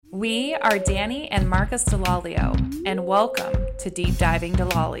We are Dani and Marcus Delalio, and welcome to Deep Diving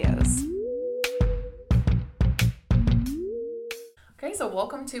Delalios. Okay, so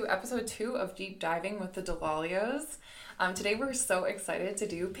welcome to episode 2 of Deep Diving with the Delalios. Today we're so excited to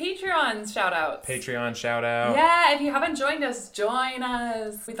do Patreon shout-outs. Patreon shout-out. Yeah, if you haven't joined us, join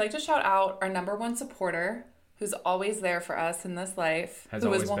us. We'd like to shout out our number one supporter, who's always there for us in this life. Has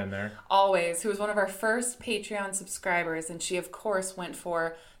always been there. Always. Who was one of our first Patreon subscribers, and she, of course, went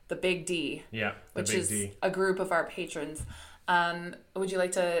for the Big D. Yeah, the Big D. Which is a group of our patrons. Would you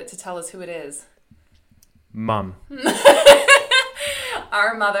like to tell us who it is? Mom.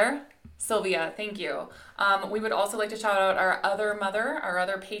 Our mother, Sylvia. Thank you. We would also like to shout out our other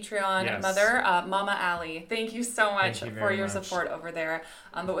Patreon mother, Mama Allie. Thank you so much for your support over there.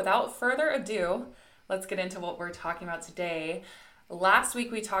 But without further ado, let's get into what we're talking about today. Last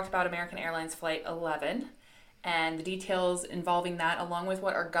week we talked about American Airlines Flight 11 and the details involving that, along with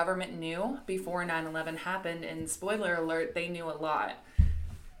what our government knew before 9/11 happened. And spoiler alert, they knew a lot.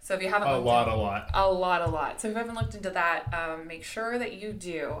 So if you haven't a lot. So if you haven't looked into that, make sure that you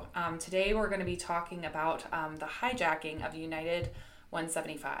do. Today we're going to be talking about the hijacking of United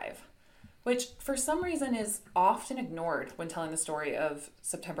 175, which for some reason is often ignored when telling the story of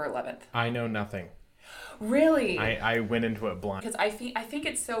September 11th. I know nothing. Really? I went into it blind. Because I think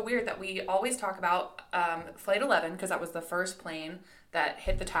it's so weird that we always talk about Flight 11, because that was the first plane that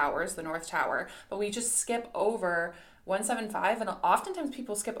hit the towers, the North Tower, but we just skip over 175, and oftentimes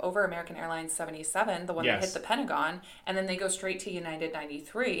people skip over American Airlines 77, the one that hit the Pentagon, and then they go straight to United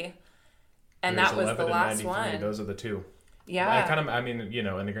 93, and that was the last one. Those are the two. Yeah.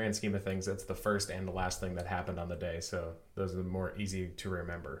 In the grand scheme of things, it's the first and the last thing that happened on the day, so those are more easy to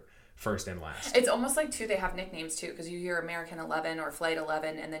remember. First and last. It's almost like, too, they have nicknames, too, because you hear American 11 or Flight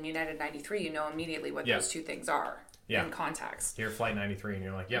 11 and then United 93, you know immediately what those two things are in context. You hear Flight 93 and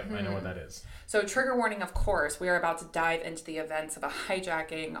you're like, yep, I know what that is. So, trigger warning, of course, we are about to dive into the events of a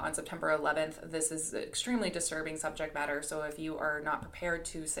hijacking on September 11th. This is extremely disturbing subject matter, so if you are not prepared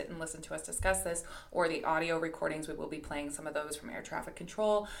to sit and listen to us discuss this, or the audio recordings, we will be playing some of those from air traffic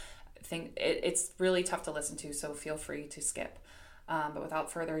control. I think it's really tough to listen to, so feel free to skip. But without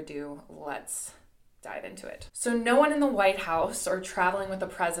further ado, let's dive into it. So no one in the White House or traveling with the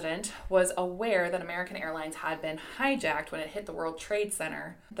president was aware that American Airlines had been hijacked when it hit the World Trade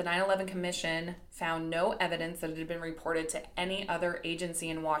Center. The 9/11 Commission found no evidence that it had been reported to any other agency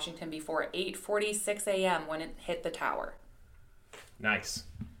in Washington before 8:46 a.m. when it hit the tower. Nice.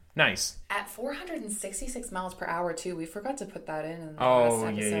 At 466 miles per hour, too. We forgot to put that in the last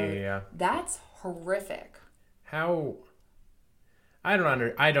episode. Yeah. That's horrific. How... I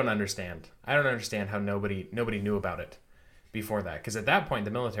don't understand. I don't understand how nobody knew about it before that. Because at that point,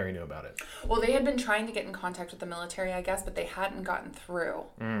 the military knew about it. Well, they had been trying to get in contact with the military, I guess, but they hadn't gotten through.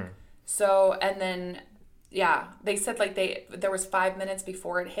 So, and then, they said there was 5 minutes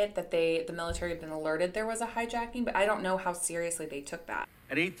before it hit that the military had been alerted there was a hijacking, but I don't know how seriously they took that.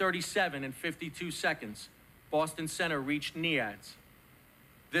 At 8:37 and 52 seconds, Boston Center reached NEADS.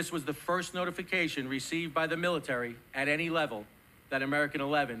 This was the first notification received by the military at any level that American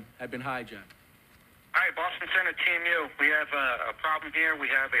 11 had been hijacked. All right, Boston Center, Team U. We have a problem here. We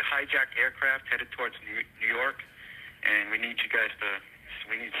have a hijacked aircraft headed towards New York, and we need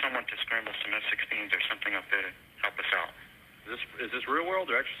someone to scramble some F-16s or something up there to help us out. Is this real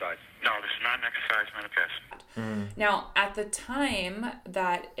world or exercise? No, this is not an exercise, not a test. Now, at the time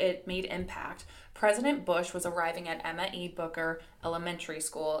that it made impact, President Bush was arriving at Emma E. Booker Elementary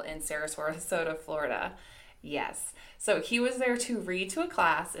School in Sarasota, Florida. Yes. So he was there to read to a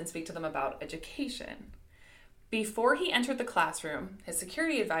class and speak to them about education. Before he entered the classroom, his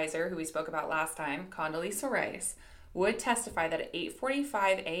security advisor, who we spoke about last time, Condoleezza Rice, would testify that at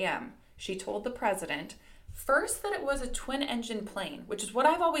 8:45 a.m., she told the president, first, that it was a twin-engine plane, which is what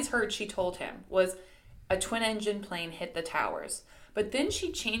I've always heard she told him, was a twin-engine plane hit the towers. But then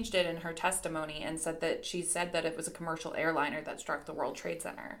she changed it in her testimony and said that it was a commercial airliner that struck the World Trade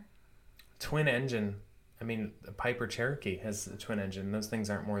Center. Twin engine. I mean, the Piper Cherokee has a twin engine. Those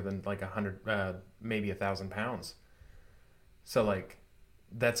things aren't more than 100, maybe 1,000 pounds. So,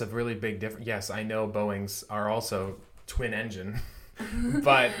 that's a really big difference. Yes, I know Boeings are also twin engine,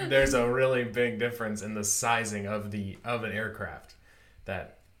 but there's a really big difference in the sizing of an aircraft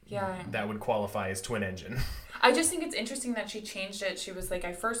that would qualify as twin engine. I just think it's interesting that she changed it. She was like,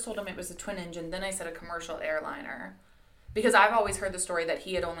 I first told him it was a twin engine, then I said a commercial airliner. Because I've always heard the story that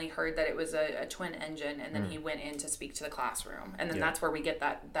he had only heard that it was a twin engine, and then he went in to speak to the classroom. And then that's where we get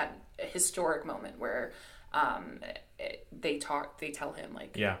that historic moment where they tell him,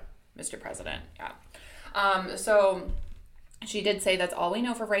 Mr. President. Yeah. So She did say, "That's all we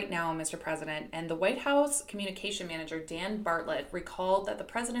know for right now, Mr. President." And the White House communication manager, Dan Bartlett, recalled that the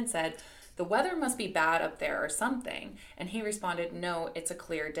president said, "The weather must be bad up there or something." And he responded, "No, it's a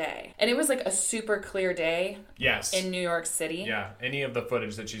clear day." And it was like a super clear day. Yes. In New York City. Yeah. Any of the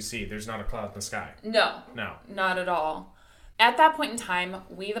footage that you see, there's not a cloud in the sky. No. No. Not at all. At that point in time,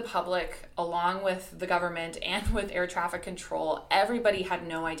 we, the public, along with the government and with air traffic control, everybody had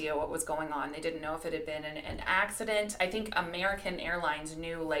no idea what was going on. They didn't know if it had been an accident. I think American Airlines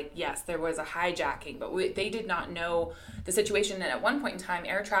knew, like, yes, there was a hijacking, but they did not know the situation. And at one point in time,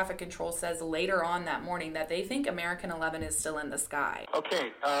 air traffic control says later on that morning that they think American 11 is still in the sky.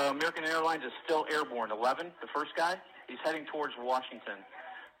 Okay, American Airlines is still airborne. 11, the first guy, he's heading towards Washington.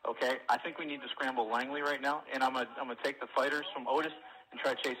 Okay, I think we need to scramble Langley right now, and I'm gonna take the fighters from Otis and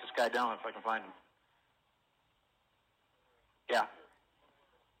try to chase this guy down if I can find him. Yeah.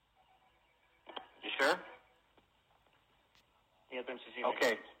 You sure?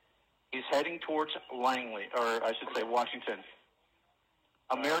 Okay. He's heading towards Langley, or I should say Washington.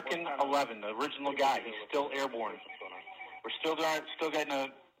 American 11, the original guy, he's still airborne. We're still getting a...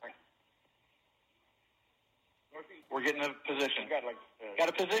 We're getting a position. Got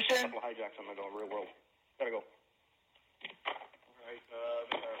a position? A couple of hijacks on the real world. Gotta go.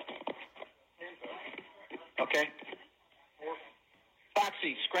 Okay.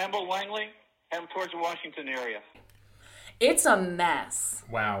 Foxy, scramble Langley, head towards the Washington area. It's a mess.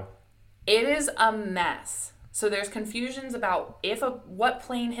 Wow. It is a mess. So there's confusions about what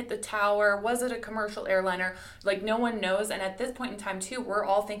plane hit the tower. Was it a commercial airliner? Like, no one knows. And at this point in time, too, we're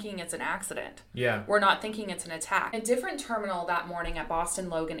all thinking it's an accident. Yeah. We're not thinking it's an attack. A different terminal that morning at Boston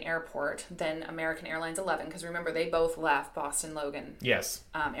Logan Airport than American Airlines 11, because remember, they both left Boston Logan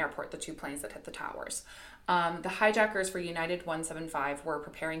Airport, the two planes that hit the towers. The hijackers for United 175 were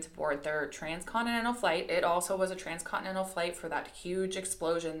preparing to board their transcontinental flight. It also was a transcontinental flight for that huge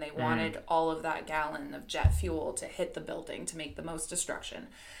explosion. They wanted all of that gallon of jet fuel to hit the building to make the most destruction,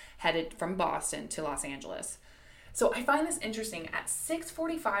 headed from Boston to Los Angeles. So I find this interesting. At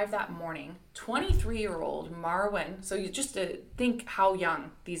 6:45 that morning, 23-year-old Marwan, so you just to think how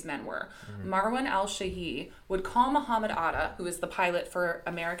young these men were, Marwan al-Shahi would call Muhammad Atta, who is the pilot for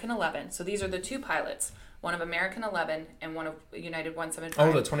American 11. So these are the two pilots, one of American 11 and one of United 175.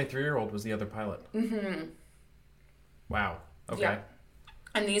 Oh, the 23-year-old was the other pilot. Mm-hmm. Wow. Okay. Yeah.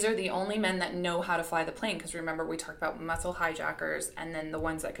 And these are the only men that know how to fly the plane, because remember, we talked about muscle hijackers and then the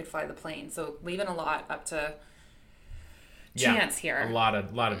ones that could fly the plane. So leaving a lot up to chance here. A lot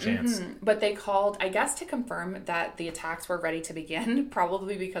of chance. Mm-hmm. But they called, I guess, to confirm that the attacks were ready to begin,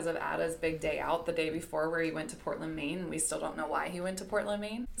 probably because of Atta's big day out the day before, where he went to Portland, Maine. We still don't know why he went to Portland,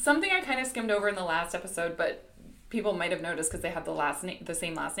 Maine. Something I kind of skimmed over in the last episode, but people might have noticed because they have the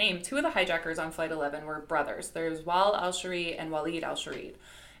same last name. Two of the hijackers on Flight 11 were brothers. There's Wal al-Sharid and Walid al-Sharid.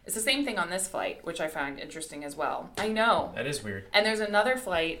 It's the same thing on this flight, which I find interesting as well. I know. That is weird. And there's another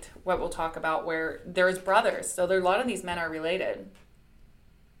flight, what we'll talk about, where there's brothers. So a lot of these men are related.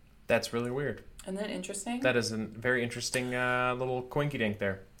 That's really weird. Isn't that interesting? That is a very interesting little quinky-dink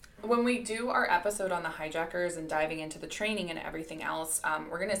there. When we do our episode on the hijackers and diving into the training and everything else,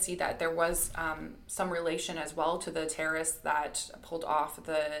 we're going to see that there was some relation as well to the terrorists that pulled off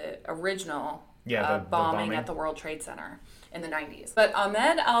the original the bombing at the World Trade Center in the 90s. But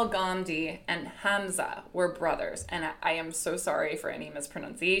Ahmed al-Ghamdi and Hamza were brothers, and I am so sorry for any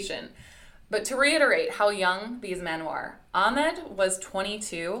mispronunciation. But to reiterate how young these men were, Ahmed was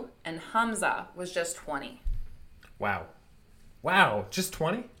 22 and Hamza was just 20. Wow, just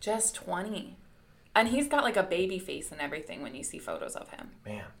 20? Just 20. And he's got like a baby face and everything when you see photos of him.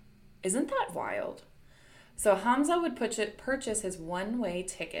 Man. Isn't that wild? So Hamza would purchase his one-way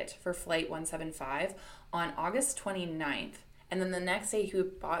ticket for Flight 175 on August 29th. And then the next day he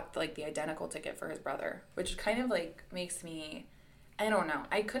bought like the identical ticket for his brother, which kind of like makes me, I don't know.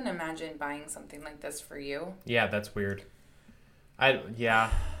 I couldn't imagine buying something like this for you. Yeah, that's weird.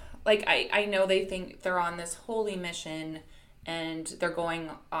 Like I know they think they're on this holy mission and they're going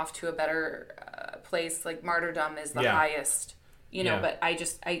off to a better place. Like martyrdom is the highest, but I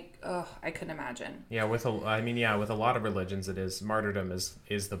couldn't imagine. Yeah. With a lot of religions, it is martyrdom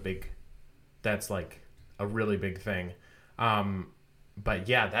is the big, that's like a really big thing. But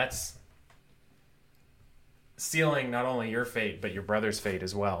yeah, that's sealing not only your fate, but your brother's fate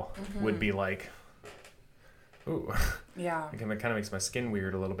as well, would be like, ooh. Yeah. It kind of makes my skin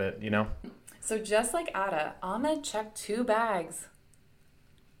weird a little bit, So just like Atta, Ahmed checked 2 bags.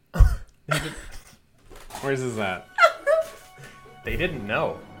 Where's this at? They didn't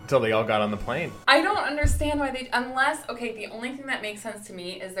know. until they all got on the plane. I don't understand why they... Unless... Okay, the only thing that makes sense to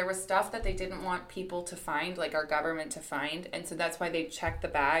me is there was stuff that they didn't want people to find, like our government to find. And so that's why they checked the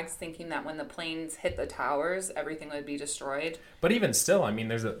bags, thinking that when the planes hit the towers, everything would be destroyed. But even still, I mean,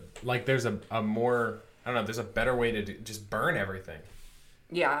 there's a more... I don't know, there's a better way to just burn everything.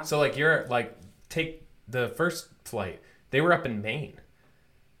 Yeah. So, take the first flight. They were up in Maine.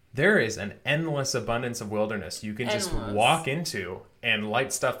 There is an endless abundance of wilderness you can just walk into and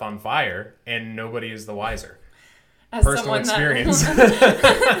light stuff on fire, and nobody is the wiser. As Personal experience.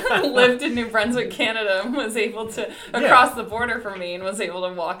 Lived in New Brunswick, Canada, and was able to, across the border from Maine, was able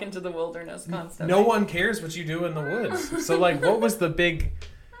to walk into the wilderness constantly. No one cares what you do in the woods. So, what was the big...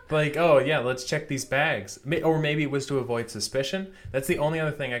 oh, yeah, let's check these bags. Or maybe it was to avoid suspicion. That's the only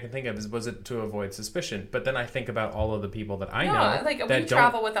other thing I can think of was it to avoid suspicion. But then I think about all of the people that I know. We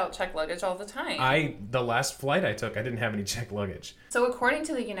travel without checked luggage all the time. The last flight I took, I didn't have any checked luggage. So according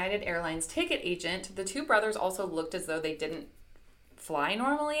to the United Airlines ticket agent, the two brothers also looked as though they didn't fly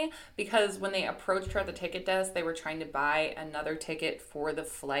normally, because when they approached her at the ticket desk, they were trying to buy another ticket for the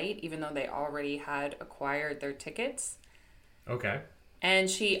flight, even though they already had acquired their tickets. Okay.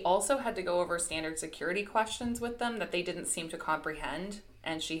 And she also had to go over standard security questions with them that they didn't seem to comprehend.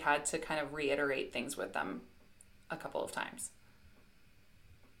 And she had to kind of reiterate things with them a couple of times.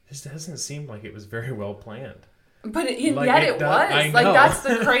 This doesn't seem like it was very well planned. But yet it was. That's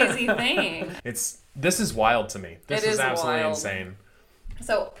the crazy thing. This is wild to me. This is absolutely insane.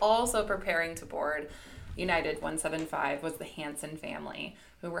 So also preparing to board United 175 was the Hansen family,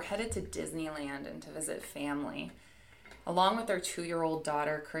 who were headed to Disneyland and to visit family. Along with their 2-year-old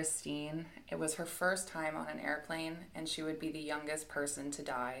daughter, Christine, it was her first time on an airplane, and she would be the youngest person to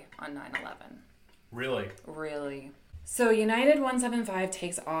die on 9/11. Really? Really. So United 175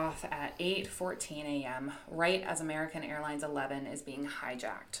 takes off at 8:14 a.m., right as American Airlines 11 is being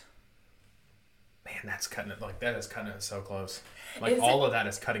hijacked. Man, that is cutting it so close. All of that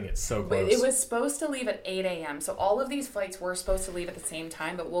is cutting it so close. It was supposed to leave at 8 a.m. So all of these flights were supposed to leave at the same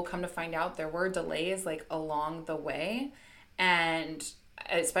time, but we'll come to find out there were delays along the way, and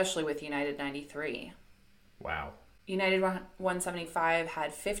especially with United 93. Wow. United 175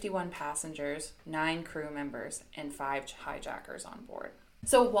 had 51 passengers, 9 crew members, and 5 hijackers on board.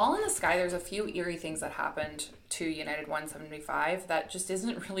 So while in the sky, there's a few eerie things that happened to United 175 that just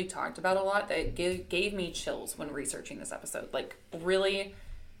isn't really talked about a lot, that gave me chills when researching this episode. Really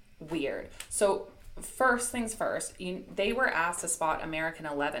weird. So first things first, they were asked to spot American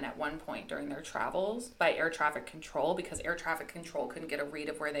 11 at one point during their travels by air traffic control, because air traffic control couldn't get a read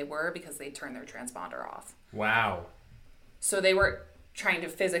of where they were because they turned their transponder off. Wow. So they were trying to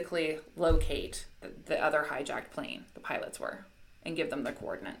physically locate the other hijacked plane, the pilots were, and give them the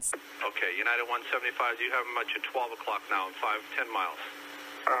coordinates. Okay, United 175, do you have them at your 12 o'clock now in 10 miles?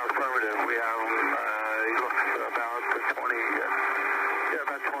 Affirmative. We have them, about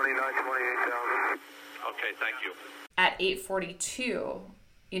 28,000. Okay, thank you. At 8:42,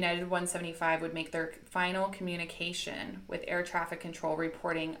 United 175 would make their final communication with air traffic control,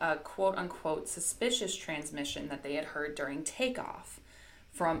 reporting a quote-unquote suspicious transmission that they had heard during takeoff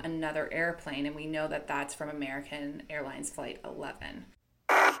from another airplane, and we know that that's from American Airlines Flight 11.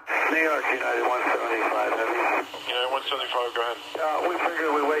 New York, United 175, heavy. United 175, go ahead. We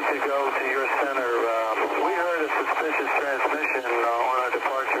figured we wait to go to your center. We heard a suspicious transmission on our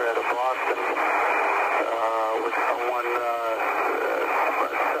departure out of Boston with someone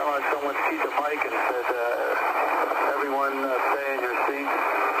keyed the mic and said, everyone stay in your seats.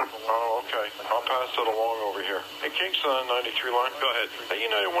 Oh, okay. I'll pass that along over here. Hey, Kingston on 93 line. Go ahead. Hey,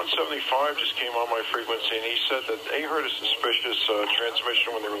 United 175 just came on my frequency, and he said that they heard a suspicious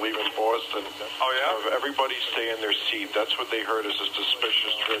transmission when they were leaving Boston. Oh, yeah? Everybody stay in their seat. That's what they heard, is a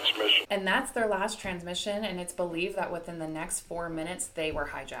suspicious transmission. And that's their last transmission, and it's believed that within the next 4 minutes, they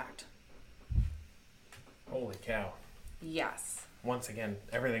were hijacked. Holy cow. Yes. Once again,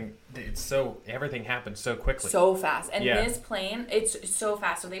 everything happened so quickly. So fast. And this plane, it's so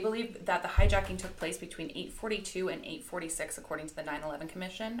fast. So they believe that the hijacking took place between 8:42 and 8:46, according to the 9/11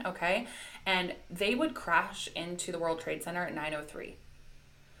 Commission, okay? And they would crash into the World Trade Center at 9:03.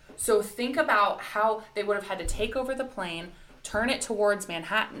 So think about how they would have had to take over the plane, turn it towards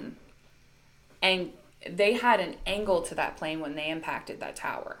Manhattan, and they had an angle to that plane when they impacted that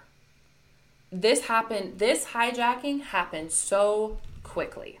tower. This hijacking happened so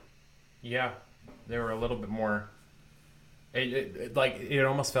quickly. Yeah, they were a little bit more... It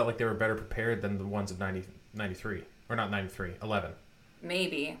almost felt like they were better prepared than the ones of 93. Or not 93, 11.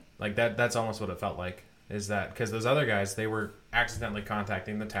 Maybe. That's almost what it felt like. Is that... Because those other guys, they were accidentally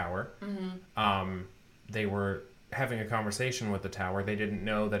contacting the tower. Mm-hmm. They were having a conversation with the tower. They didn't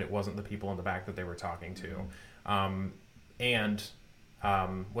know that it wasn't the people in the back that they were talking to.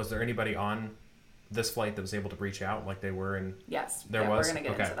 Was there anybody on this flight that was able to reach out like they were in? Yes. There was? We're going to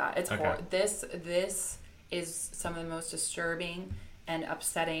get into that. It's okay. This is some of the most disturbing and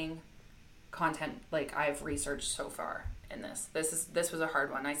upsetting content like I've researched so far in this. This was a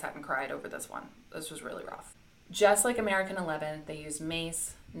hard one. I sat and cried over this one. This was really rough. Just like American 11, they used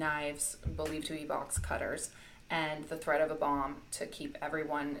mace, knives, believed to be box cutters, and the threat of a bomb to keep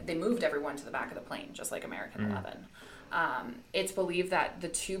everyone. They moved everyone to the back of the plane, just like American 11. It's believed that the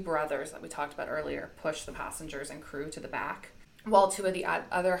two brothers that we talked about earlier pushed the passengers and crew to the back, while two of the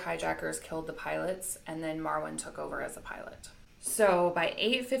other hijackers killed the pilots, and then Marwan took over as a pilot. So by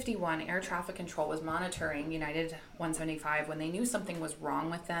 8:51, air traffic control was monitoring United 175 when they knew something was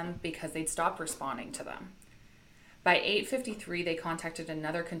wrong with them because they'd stopped responding to them. By 8:53, they contacted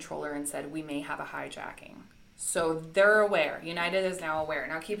another controller and said, we may have a hijacking. So they're aware. United is now aware.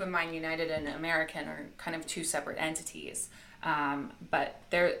 Now keep in mind, United and American are kind of two separate entities. But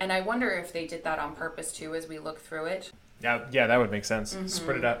they're, and I wonder if they did that on purpose too as we look through it. Yeah, that would make sense.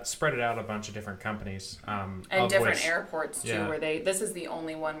 Mm-hmm. Spread it out a bunch of different companies. And different airports too, where this is the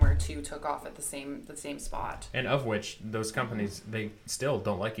only one where two took off at the same spot. And of which those companies, they still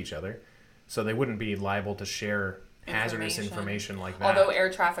don't like each other. So they wouldn't be liable to share hazardous information like that. Although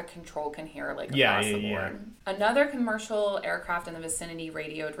air traffic control can hear across the board. Another commercial aircraft in the vicinity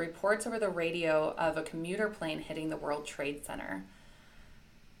radioed reports over the radio of a commuter plane hitting the World Trade Center.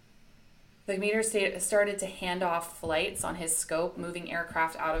 The commuter started to hand off flights on his scope, moving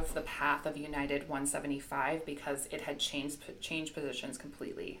aircraft out of the path of United 175 because it had changed positions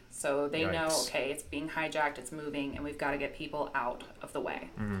completely. So they know, okay, it's being hijacked, it's moving, and we've got to get people out of the way.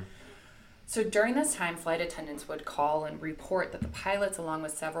 Mm-hmm. So during this time, flight attendants would call and report that the pilots, along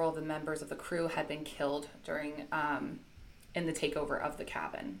with several of the members of the crew, had been killed during in the takeover of the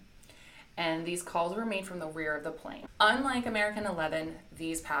cabin. And these calls were made from the rear of the plane. Unlike American 11,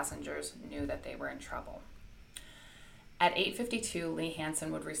 these passengers knew that they were in trouble. At 8:52, Lee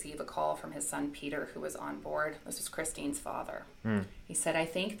Hansen would receive a call from his son Peter, who was on board. This was Christine's father. He said, I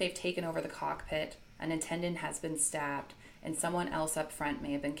think they've taken over the cockpit, an attendant has been stabbed, and someone else up front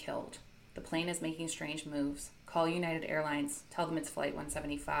may have been killed. The plane is making strange moves. Call United Airlines. Tell them it's Flight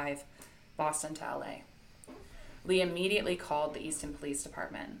 175, Boston to LA. Lee immediately called the Easton Police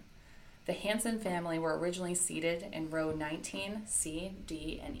Department. The Hansen family were originally seated in row 19, C,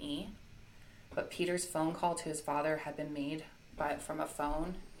 D, and E, but Peter's phone call to his father had been made from a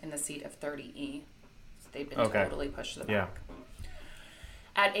phone in the seat of 30E. So they'd been totally pushed to the back.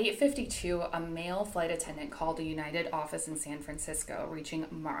 At 8:52, a male flight attendant called a United office in San Francisco, reaching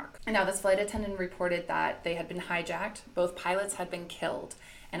Mark. Now, this flight attendant reported that they had been hijacked, both pilots had been killed,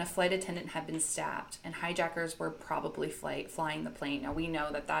 and a flight attendant had been stabbed, and hijackers were probably flying the plane. Now, we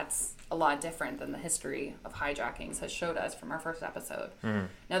know that that's a lot different than the history of hijackings has showed us from our first episode.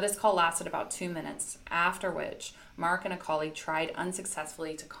 Now, this call lasted about 2 minutes, after which Mark and a colleague tried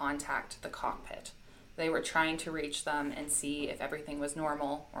unsuccessfully to contact the cockpit. They were trying to reach them and see if everything was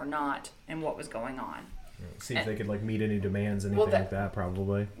normal or not and what was going on. See if they could meet any demands, anything like that,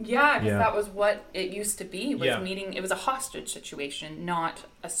 probably. Yeah, because that was what it used to be, meeting. It was a hostage situation, not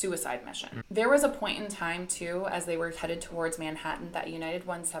a suicide mission. There was a point in time, too, as they were headed towards Manhattan, that United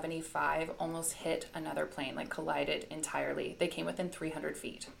 175 almost hit another plane, collided entirely. They came within 300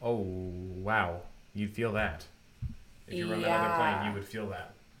 feet. Oh, wow. You'd feel that. If you were on that other plane, you would feel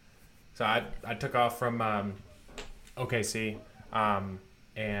that. So I took off from OKC,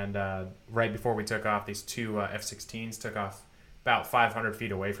 and right before we took off, these two F-16s took off about 500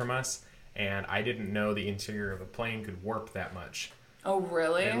 feet away from us, and I didn't know the interior of the plane could warp that much. Oh,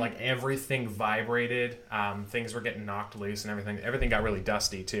 really? And everything vibrated, things were getting knocked loose and everything. Everything got really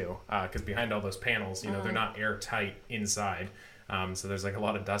dusty too, because behind all those panels, they're not airtight inside, so there's a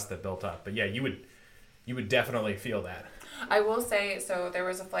lot of dust that built up. But yeah, you would definitely feel that. I will say, so there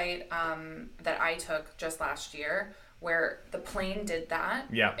was a flight that I took just last year where the plane did that.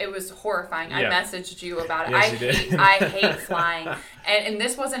 Yeah. It was horrifying. I messaged you about it. Yes, I hate flying. And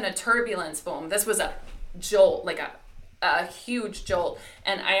this wasn't a turbulence boom. This was a jolt, a huge jolt.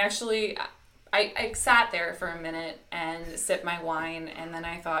 And I actually... I sat there for a minute and sipped my wine, and then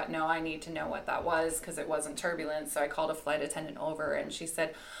I thought, no, I need to know what that was because it wasn't turbulence. So I called a flight attendant over, and she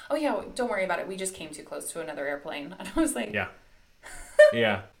said, oh, yeah, don't worry about it. We just came too close to another airplane. And I was like...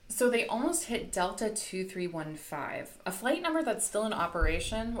 Yeah. So they almost hit Delta 2315, a flight number that's still in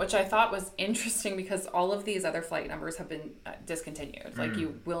operation, which I thought was interesting because all of these other flight numbers have been discontinued. Like,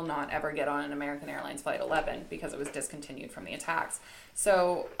 you will not ever get on an American Airlines Flight 11 because it was discontinued from the attacks.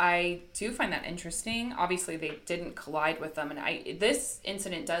 So I do find that interesting. Obviously, they didn't collide with them. And this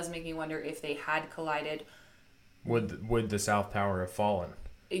incident does make me wonder if they had collided. Would the South Tower have fallen?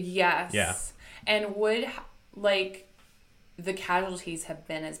 Yes. Yeah. And would, like, the casualties have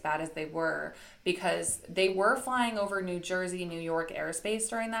been as bad as they were, because they were flying over New Jersey, New York airspace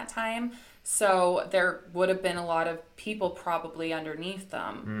during that time. So there would have been a lot of people probably underneath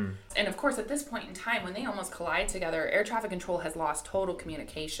them. And of course, at this point in time, when they almost collide together, air traffic control has lost total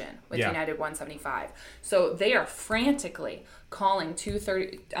communication with United 175. So they are frantically calling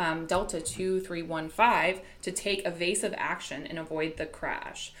Delta 2315 to take evasive action and avoid the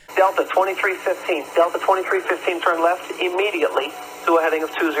crash. Delta 2315. Delta 2315, turn left immediately to a heading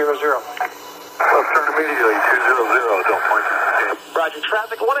of 200. Well, turn immediately, 200, Delta 2315. Roger,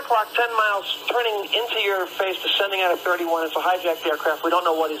 traffic, 1 o'clock, 10 miles, turning into your face, descending out of 31. It's a hijacked aircraft. We don't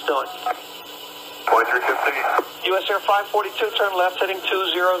know what he's doing. 2315. US Air 542, turn left, heading 200.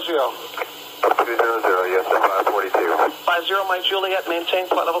 200, yes, sir, 542. 50, Mike Juliet, maintain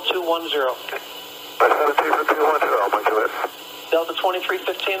flight level 210. 572 Mike Juliet. Delta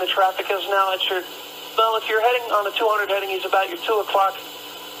 2315, the traffic is now at your, well, if you're heading on the 200 heading, he's about your 2 o'clock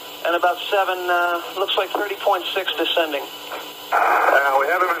and about 7, looks like 30.6 descending. We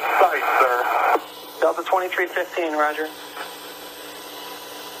have him in sight, sir. Delta 2315, roger.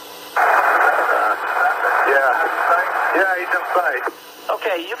 Yeah, he's in sight.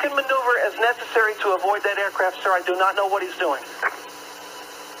 Okay, you can maneuver as necessary to avoid that aircraft, sir. I do not know what he's doing.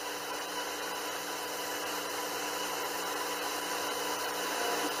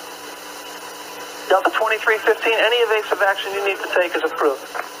 Delta 2315, any evasive action you need to take is approved.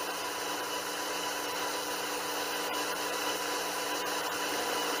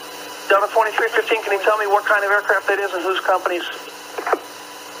 Delta 2315, can you tell me what kind of aircraft that is and whose company's?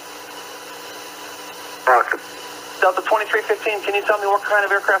 Roger. Delta 2315, can you tell me what kind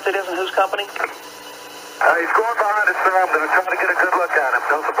of aircraft it is and whose company? He's going behind us, sir. I'm going to try to get a good look at him.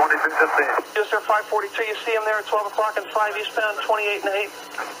 Delta 2315. Yes, sir, 542, you see him there at 12 o'clock and 5 eastbound, 28 and 8.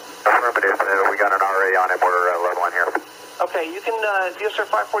 Affirmative. We got an RA on him. We're leveling here. Okay, you can, yes, sir,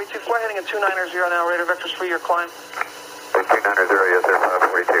 542, fly heading at 290 now, radar vectors for your climb. 290, yes, sir,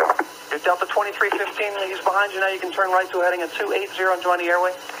 542. Your Delta 2315, he's behind you now, you can turn right to a heading at 280 and join the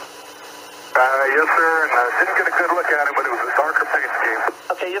airway. Yes, sir, and didn't get a good look at him, but it was a darker paint scheme.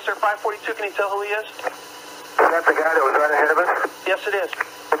 Okay, yes, sir, 542, can you tell who he is? Is that the guy that was right ahead of us? Yes, it is.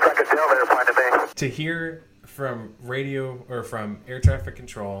 Looks like a Dell airplane to me. To hear from radio or from air traffic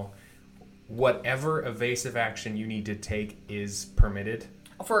control, whatever evasive action you need to take is permitted.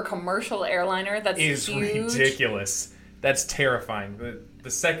 For a commercial airliner, that's is huge. Ridiculous. That's terrifying.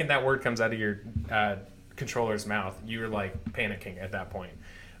 The second that word comes out of your controller's mouth, you're like panicking at that point.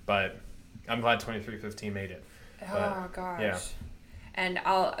 But I'm glad 2315 made it. Oh gosh. Yeah. And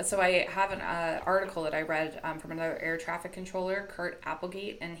I have an article that I read from another air traffic controller, Kurt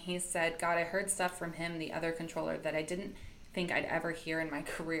Applegate, and he said, God, I heard stuff from him, the other controller, that I didn't think I'd ever hear in my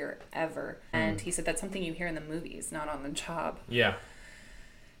career, ever. And he said that's something you hear in the movies, not on the job. Yeah.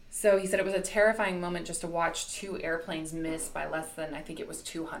 So he said it was a terrifying moment just to watch two airplanes miss by less than, I think it was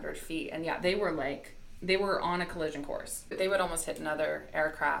 200 feet. And yeah, they were on a collision course. They would almost hit another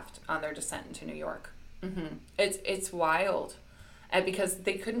aircraft on their descent into New York. It's wild. Because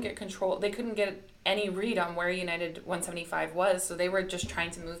they couldn't get control, they couldn't get any read on where United 175 was, so they were just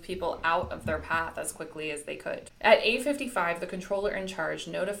trying to move people out of their path as quickly as they could. At 8:55, the controller in charge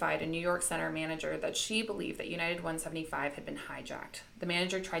notified a New York Center manager that she believed that United 175 had been hijacked. The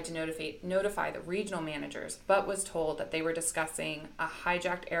manager tried to notify the regional managers, but was told that they were discussing a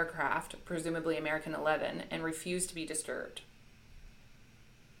hijacked aircraft, presumably American 11, and refused to be disturbed.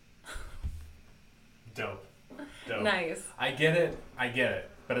 Dope. Nice. I get it.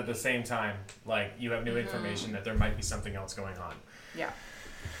 But at the same time, like, you have new information that there might be something else going on. Yeah.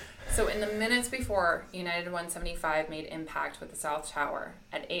 So in the minutes before United 175 made impact with the South Tower,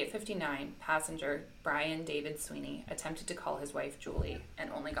 at 8:59, passenger Brian David Sweeney attempted to call his wife Julie and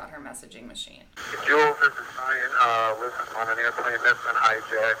only got her messaging machine. Jules, this is Brian. Listen, on an airplane that's been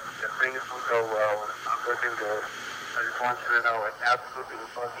hijacked, if things will go well, and it's not looking good. I just want you to know it absolutely will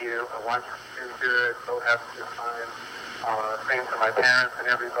bug you. I want you to do good. Go have a good time. Same to my parents and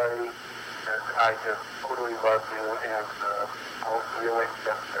everybody. And I just totally love you, and I'll see you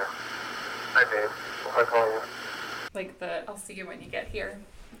later, sir. Hi, babe. Hope I call you. Like I'll see you when you get here.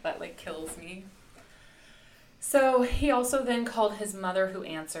 That, like, kills me. So he also then called his mother, who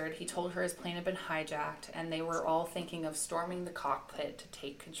answered. He told her his plane had been hijacked, and they were all thinking of storming the cockpit to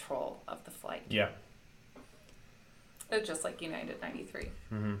take control of the flight. Yeah. It's just like United 93.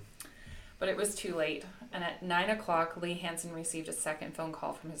 Mm-hmm. But it was too late, and at 9 o'clock, Lee Hansen received a second phone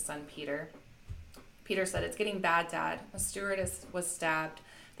call from his son, Peter. Peter said, "It's getting bad, Dad. A stewardess was stabbed.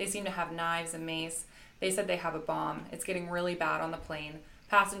 They seem to have knives and mace. They said they have a bomb. It's getting really bad on the plane.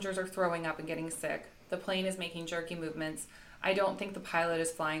 Passengers are throwing up and getting sick. The plane is making jerky movements. I don't think the pilot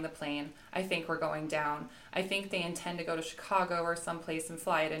is flying the plane. I think we're going down. I think they intend to go to Chicago or someplace and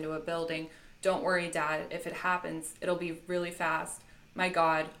fly it into a building. Don't worry, Dad. If it happens, it'll be really fast. My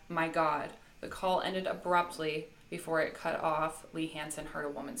God, my God." The call ended abruptly. Before it cut off, Lee Hansen heard a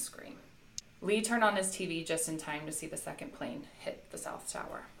woman scream. Lee turned on his TV just in time to see the second plane hit the South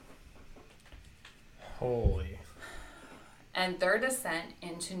Tower. Holy. And their descent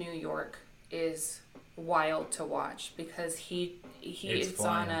into New York is wild to watch because he is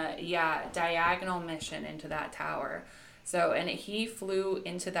on a diagonal mission into that tower. So, and he flew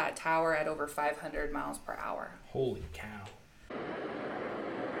into that tower at over 500 miles per hour. Holy cow.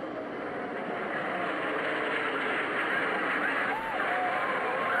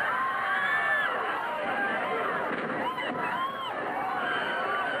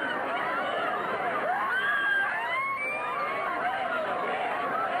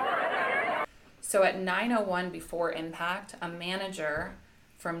 So at 9:01 before impact, a manager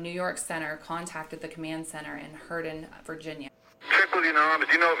from New York Center contacted the command center in Herndon, Virginia. Check with your NOMs.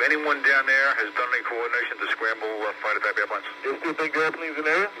 Do you know if anyone down there has done any coordination to scramble fighter type airplanes? Do you still think there are airplanes in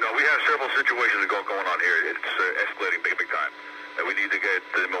there? No, we have several situations going on here. It's escalating big time. We need to get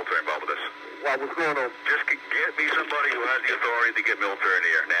the military involved with this. Well, what's going on? Just get me somebody who has the authority to get military in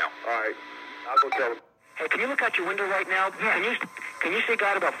the air now. All right. I'll go tell them. Hey, can you look out your window right now? Yeah. Can you see a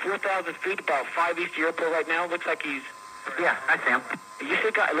guy at about 4,000 feet, about 5 east of the airport right now? Looks like he's... Yeah, I see him. You see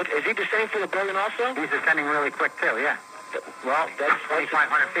a guy... Look, is he descending for the building also? He's descending really quick, too, yeah. Well, that's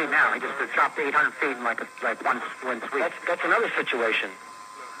 2,500 feet now. He just dropped 800 feet in like one sweep. That's another situation.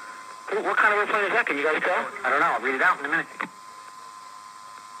 What kind of airplane is that? Can you guys tell? I don't know. I'll read it out in a minute.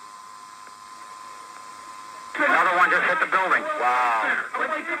 Another one just hit the building. Wow.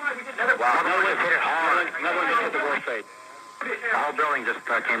 Another one just hit it hard. Another one just hit the World Trade. The whole building just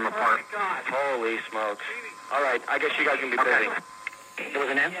came apart. Holy smokes. All right, I guess you guys can be busy. There was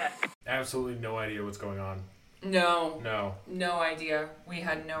an end? Absolutely no idea what's going on. No idea. We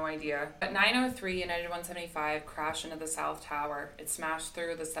had no idea. At 9:03, United 175 crashed into the South Tower. It smashed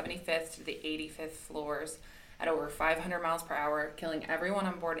through the 75th to the 85th floors at over 500 miles per hour, killing everyone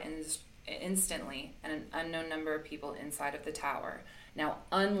on board instantly and an unknown number of people inside of the tower. Now,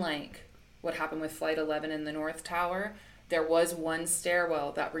 unlike what happened with Flight 11 in the North Tower, there was one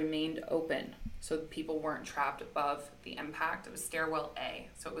stairwell that remained open, so people weren't trapped above the impact. It was stairwell A,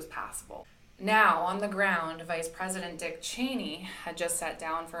 so it was passable. Now, on the ground, Vice President Dick Cheney had just sat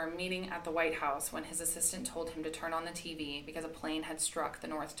down for a meeting at the White House when his assistant told him to turn on the TV because a plane had struck the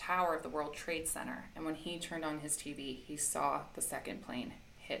North Tower of the World Trade Center. And when he turned on his TV, he saw the second plane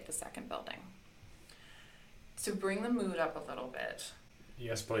hit the second building. To bring the mood up a little bit.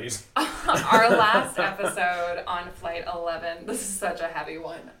 Yes, please. Our last episode on Flight 11, this is such a heavy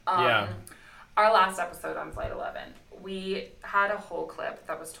one. Yeah. Our last episode on Flight 11, we had a whole clip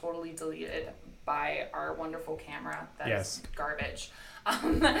that was totally deleted by our wonderful camera. That's garbage.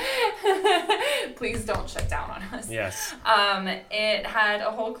 Please don't shut down on us. Yes. It had a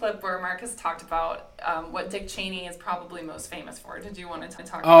whole clip where Marcus talked about what Dick Cheney is probably most famous for. Did you want to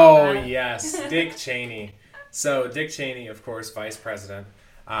talk about that? Oh, yes. Dick Cheney. So, Dick Cheney, of course, vice president.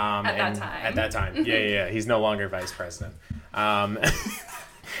 At that time. Yeah. He's no longer vice president.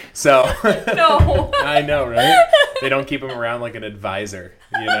 So No. I know, right? They don't keep him around like an advisor,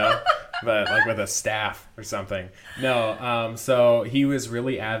 but like with a staff or something. No, so he was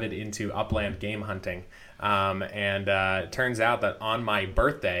really avid into upland game hunting. And it turns out that on my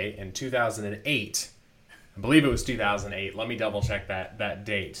birthday in 2008, I believe it was 2008, let me double check that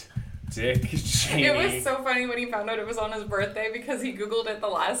date. Dick Cheney. It was so funny when he found out it was on his birthday because he Googled it the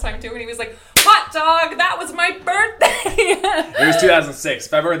last time too and he was like, hot dog, that was my birthday. It was 2006,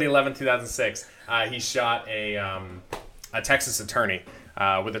 February the 11th, 2006. He shot a Texas attorney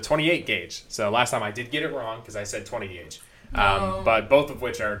with a 28 gauge. So last time I did get it wrong because I said 20 gauge. But both of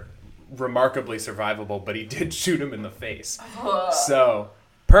which are remarkably survivable, but he did shoot him in the face. So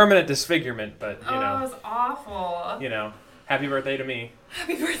permanent disfigurement, but it was awful. Happy birthday to me.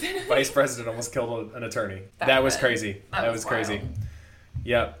 Happy birthday to me. Vice president almost killed an attorney. That was crazy. That was crazy.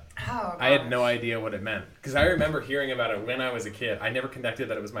 Yep. Oh, I had no idea what it meant. Because I remember hearing about it when I was a kid. I never connected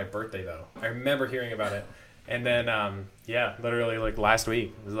that it was my birthday, though. I remember hearing about it. And then, literally like last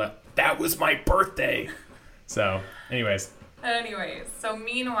week, it was like, that was my birthday. So, anyways, so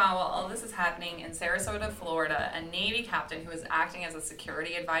meanwhile, while all this is happening in Sarasota, Florida, a Navy captain who was acting as a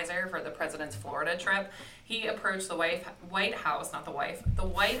security advisor for the president's Florida trip, he approached the White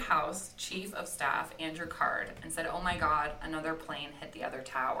House Chief of Staff, Andrew Card, and said, "Oh my God, another plane hit the other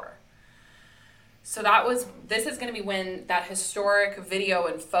tower." So this is going to be when that historic video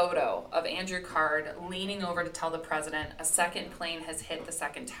and photo of Andrew Card leaning over to tell the president a second plane has hit the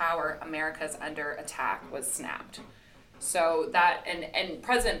second tower, America's under attack, was snapped. So that, and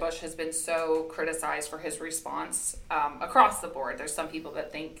President Bush has been so criticized for his response across the board. There's some people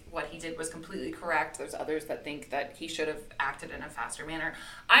that think what he did was completely correct. There's others that think that he should have acted in a faster manner.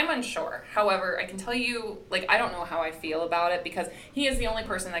 I'm unsure. However, I can tell you, I don't know how I feel about it because he is the only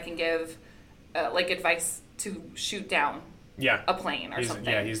person that can give advice to shoot down a plane or something.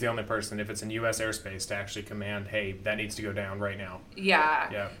 Yeah, he's the only person, if it's in U.S. airspace, to actually command, hey, that needs to go down right now.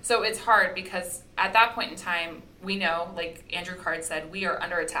 Yeah. So it's hard because at that point in time, we know, like Andrew Card said, we are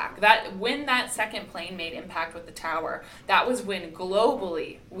under attack. When that second plane made impact with the tower, that was when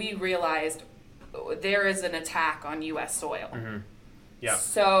globally we realized there is an attack on U.S. soil. Mm-hmm. Yeah.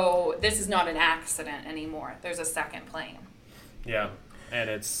 So this is not an accident anymore. There's a second plane. Yeah, and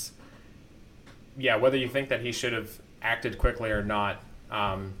it's... Yeah, whether you think that he should have acted quickly or not,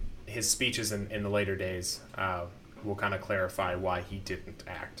 his speeches in the later days will kind of clarify why he didn't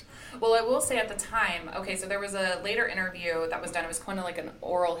act. Well, I will say at the time, so there was a later interview that was done. It was kind of like an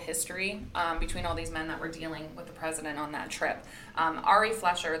oral history between all these men that were dealing with the president on that trip. Ari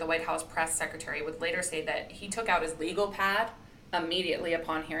Fleischer, the White House press secretary, would later say that he took out his legal pad immediately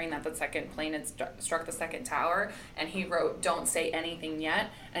upon hearing that the second plane had struck the second tower, and he wrote, "Don't say anything yet,"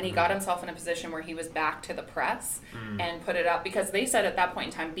 and he got himself in a position where he was back to the press and put it up, because they said at that point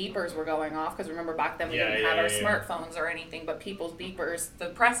in time beepers were going off, because remember back then we didn't have our smartphones or anything, but people's beepers, the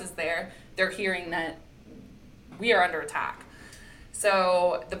press is there, they're hearing that we are under attack.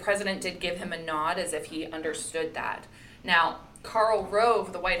 So the president did give him a nod as if he understood that. Now, Karl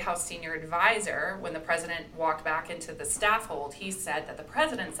Rove, the White House senior advisor, when the president walked back into the staff hold, he said that the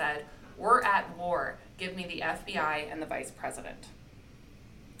president said, "We're at war. Give me the FBI and the vice president."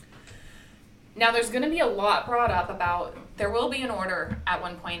 Now, there's going to be a lot brought up about, there will be an order at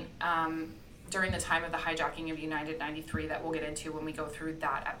one point during the time of the hijacking of United 93 that we'll get into when we go through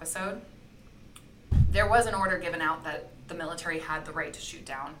that episode. There was an order given out that the military had the right to shoot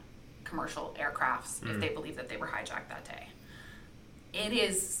down commercial aircrafts if they believed that they were hijacked that day. It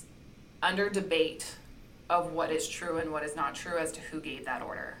is under debate of what is true and what is not true as to who gave that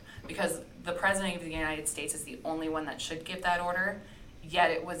order, because the President of the United States is the only one that should give that order,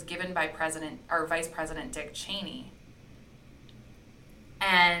 yet it was given by Vice President Dick Cheney.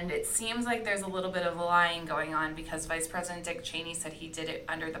 And it seems like there's a little bit of lying going on, because Vice President Dick Cheney said he did it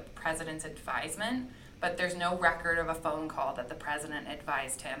under the president's advisement, but there's no record of a phone call that the president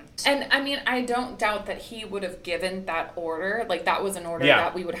advised him. And I mean, I don't doubt that he would have given that order. Like, that was an order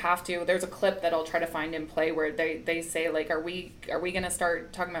that we would have to. There's a clip that I'll try to find and play where they say, like, are we going to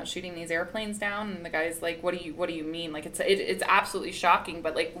start talking about shooting these airplanes down? And the guy's like, what do you mean? Like, it's absolutely shocking,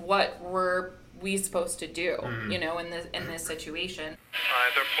 but like, what were we supposed to do, in this situation?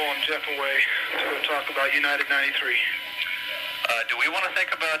 They're pulling Jeff away to go talk about United 93. Do we want to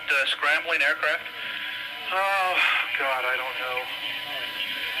think about scrambling aircraft? Oh, God, I don't know.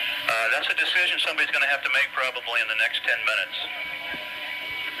 That's a decision somebody's going to have to make probably in the next 10 minutes.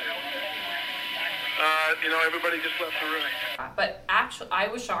 Everybody just left the room. But actually, I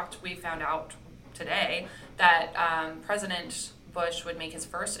was shocked we found out today that President Bush would make his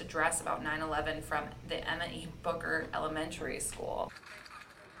first address about 9/11 from the Emma E. Booker Elementary School.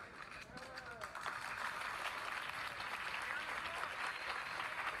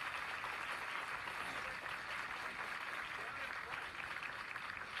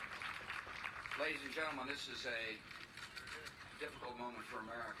 Ladies and gentlemen, this is a difficult moment for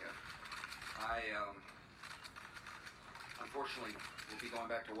America. I, unfortunately, will be going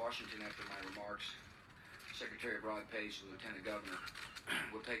back to Washington after my remarks. Secretary Rod Pace and Lieutenant Governor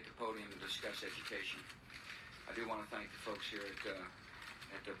will take the podium to discuss education. I do want to thank the folks here at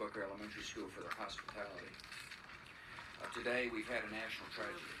the Booker Elementary School for their hospitality. Today, we've had a national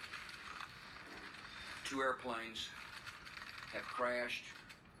tragedy. 2 airplanes have crashed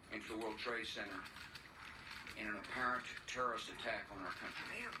into the World Trade Center in an apparent terrorist attack on our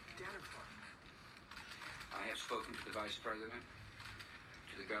country. I have spoken to the Vice President,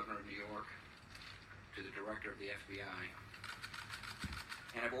 to the Governor of New York, to the Director of the FBI,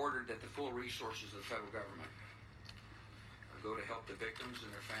 and have ordered that the full resources of the federal government go to help the victims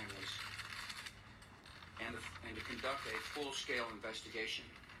and their families and to conduct a full-scale investigation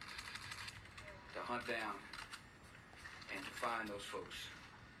to hunt down and to find those folks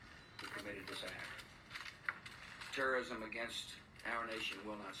who committed this act. Terrorism against our nation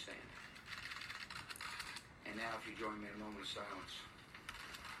will not stand. And now, if you join me in a moment of silence.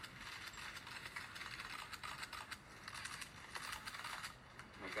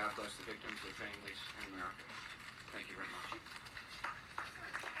 May God bless the victims, their families, and America. Thank you very much.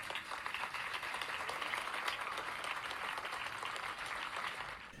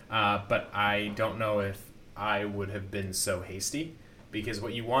 But I don't know if I would have been so hasty, because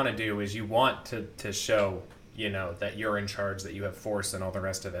what you want to do is you want to show, you know, that you're in charge, that you have force and all the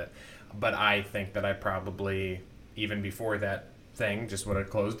rest of it. But I think that I probably, even before that thing, just would have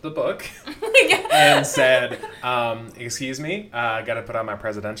closed the book and said, excuse me, I got to put on my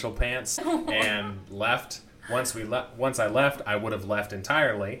presidential pants and left. Once I left, I would have left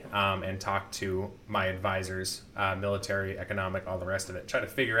entirely and talked to my advisors, military, economic, all the rest of it. Try to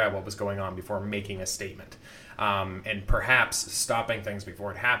figure out what was going on before making a statement, and perhaps stopping things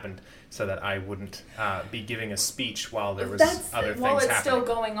before it happened, so that I wouldn't be giving a speech while there was other things happening. Well, it's still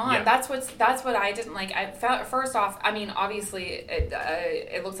going on. Yeah. That's what I didn't like. I felt, first off, I mean, obviously,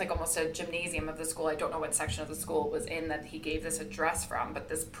 it looks like almost a gymnasium of the school. I don't know what section of the school it was in that he gave this address from, but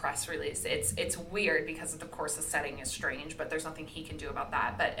this press release, it's weird because of course the setting is strange, but there's nothing he can do about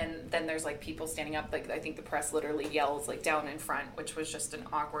that. And then there's like people standing up, like I think the press literally yells like down in front, which was just an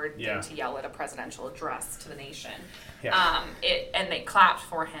awkward thing to yell at a presumptuous address to the nation. Yeah. And they clapped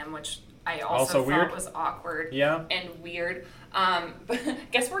for him, which I also thought was awkward and weird. But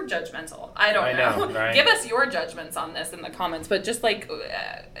guess we're judgmental. I don't know. Right? Give us your judgments on this in the comments. But just like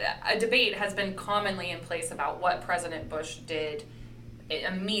a debate has been commonly in place about what President Bush did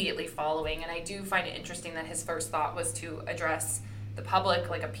immediately following. And I do find it interesting that his first thought was to address the public,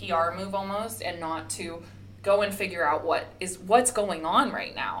 like a PR move almost, and not to go and figure out what's going on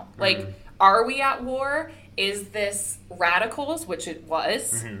right now. Like, are we at war? Is this radicals, which it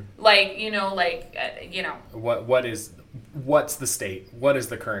was? Like, what's the state? What is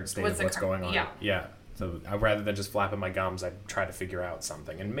the current state of what's going on? Yeah. So rather than just flapping my gums, I'd try to figure out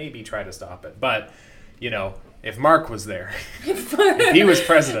something and maybe try to stop it. But, if Mark was there, if he was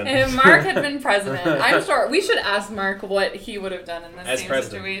president. If Mark had been president, I'm sure we should ask Mark what he would have done in this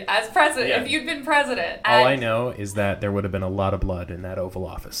situation. As president, if you'd been president. All I know is that there would have been a lot of blood in that Oval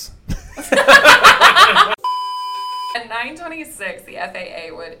Office. At 9:26, the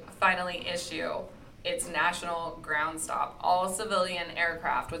FAA would finally issue its national ground stop. All civilian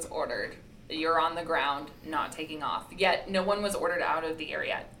aircraft was ordered. You're on the ground, not taking off. Yet, no one was ordered out of the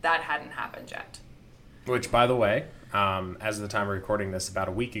area. That hadn't happened yet. Which, by the way, as of the time of recording this, about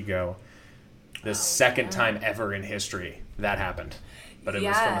a week ago, the second time ever in history that happened. But it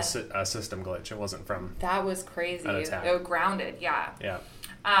was from a system glitch. It wasn't from that was crazy. An attack. It was grounded, yeah.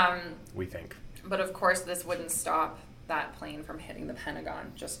 We think. But of course, this wouldn't stop that plane from hitting the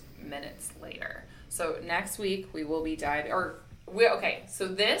Pentagon just minutes later. So next week we will be diving, so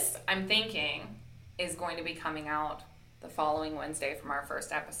this, I'm thinking, is going to be coming out the following Wednesday from our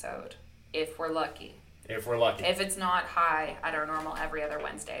first episode, if we're lucky. If it's not high at our normal every other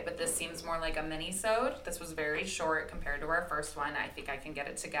Wednesday. But this seems more like a mini-sode. This was very short compared to our first one. I think I can get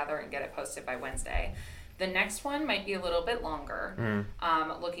it together and get it posted by Wednesday. The next one might be a little bit longer,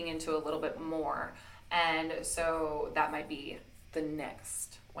 looking into a little bit more. And so that might be the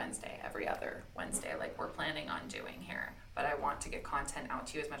next Wednesday, every other Wednesday, like we're planning on doing here. But I want to get content out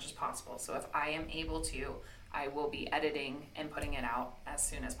to you as much as possible. So if I am able to, I will be editing and putting it out as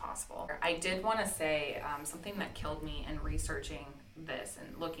soon as possible. I did want to say something that killed me in researching this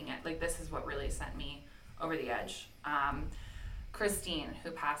and looking at, like, this is what really sent me over the edge. Christine,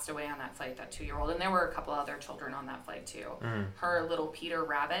 who passed away on that flight, that 2-year-old, and there were a couple other children on that flight too. Her little Peter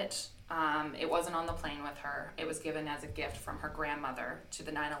Rabbit, it wasn't on the plane with her. It was given as a gift from her grandmother to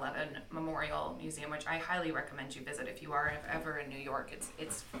the 9/11 Memorial Museum, which I highly recommend you visit if you are ever in New York.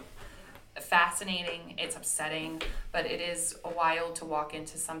 It's fascinating, it's upsetting, but it is wild to walk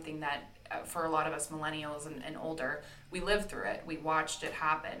into something that for a lot of us millennials and older, we lived through it, we watched it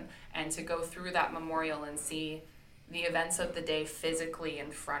happen, and to go through that memorial and see the events of the day physically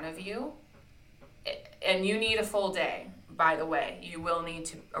in front of you, and you need a full day, by the way. You will need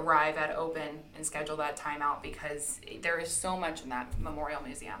to arrive at open and schedule that time out because there is so much in that memorial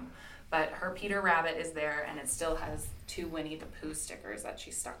museum. But her Peter Rabbit is there, and it still has 2 Winnie the Pooh stickers that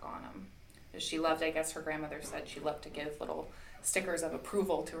she stuck on them. She loved, I guess her grandmother said she loved to give little stickers of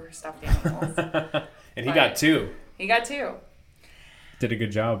approval to her stuffed animals. And he got 2. He got 2. Did a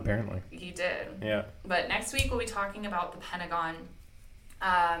good job, apparently. He did. Yeah. But next week we'll be talking about the Pentagon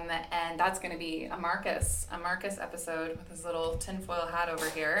And that's going to be a Marcus episode with his little tinfoil hat over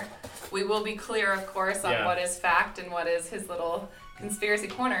here. We will be clear, of course, on what is fact and what is his little conspiracy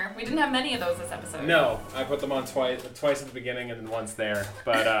corner. We didn't have many of those this episode. No, I put them on twice at the beginning and then once there.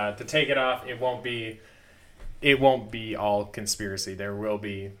 But to take it off, it won't be all conspiracy.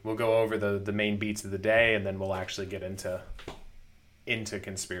 We'll go over the main beats of the day, and then we'll actually get into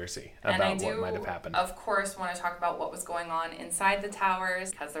conspiracy about what might have happened. Of course, want to talk about what was going on inside the towers,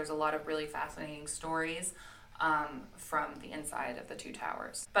 because there's a lot of really fascinating stories from the inside of the two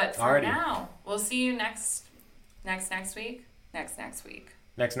towers. But for now, we'll see you next week. Next week.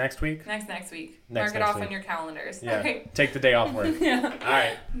 Mark it off on your calendars. Yeah. Okay. Take the day off work. Yeah. All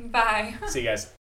right. Bye. See you guys.